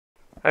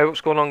Hey,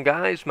 what's going on,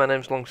 guys? My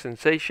name's Long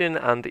Sensation,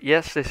 and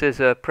yes, this is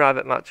a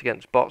private match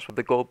against bots with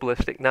the gold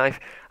ballistic knife.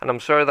 And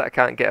I'm sorry that I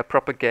can't get a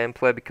proper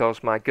gameplay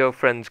because my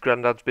girlfriend's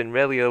granddad's been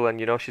really ill,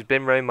 and she's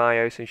been around my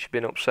house and she's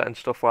been upset and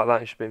stuff like that,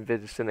 and she's been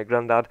visiting her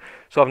granddad.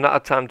 So I've not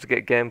had time to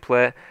get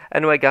gameplay.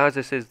 Anyway, guys,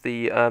 this is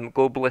the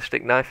gold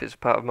ballistic knife. It's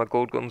part of my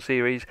gold gun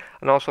series.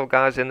 And also,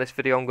 guys, in this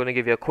video, I'm going to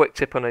give you a quick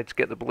tip on how to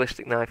get the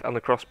ballistic knife and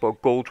the crossbow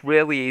gold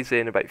really easy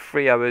in about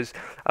 3 hours,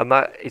 and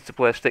that is to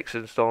play sticks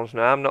and stones.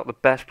 Now, I'm not the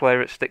best player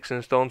at sticks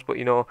and stones, but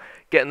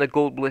getting the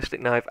gold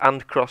ballistic knife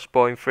and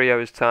crossbow in 3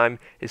 hours time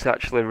is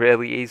actually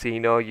really easy.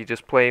 You're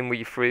just playing with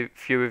your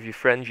few of your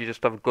friends, you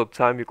just have a good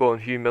time, you go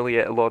and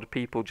humiliate a lot of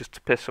people just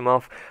to piss them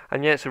off,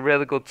 and yeah, it's a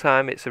really good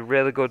time. It's a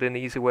really good and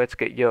easy way to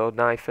get your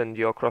knife and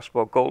your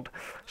crossbow gold.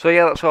 So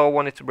yeah, that's all I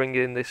wanted to bring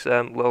in this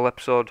little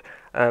episode.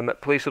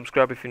 Please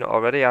subscribe if you're not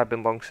already. I've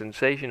been Long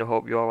Sensation. I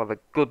hope you all have a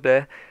good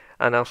day,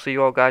 and I'll see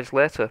you all guys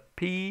later.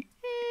 Peace.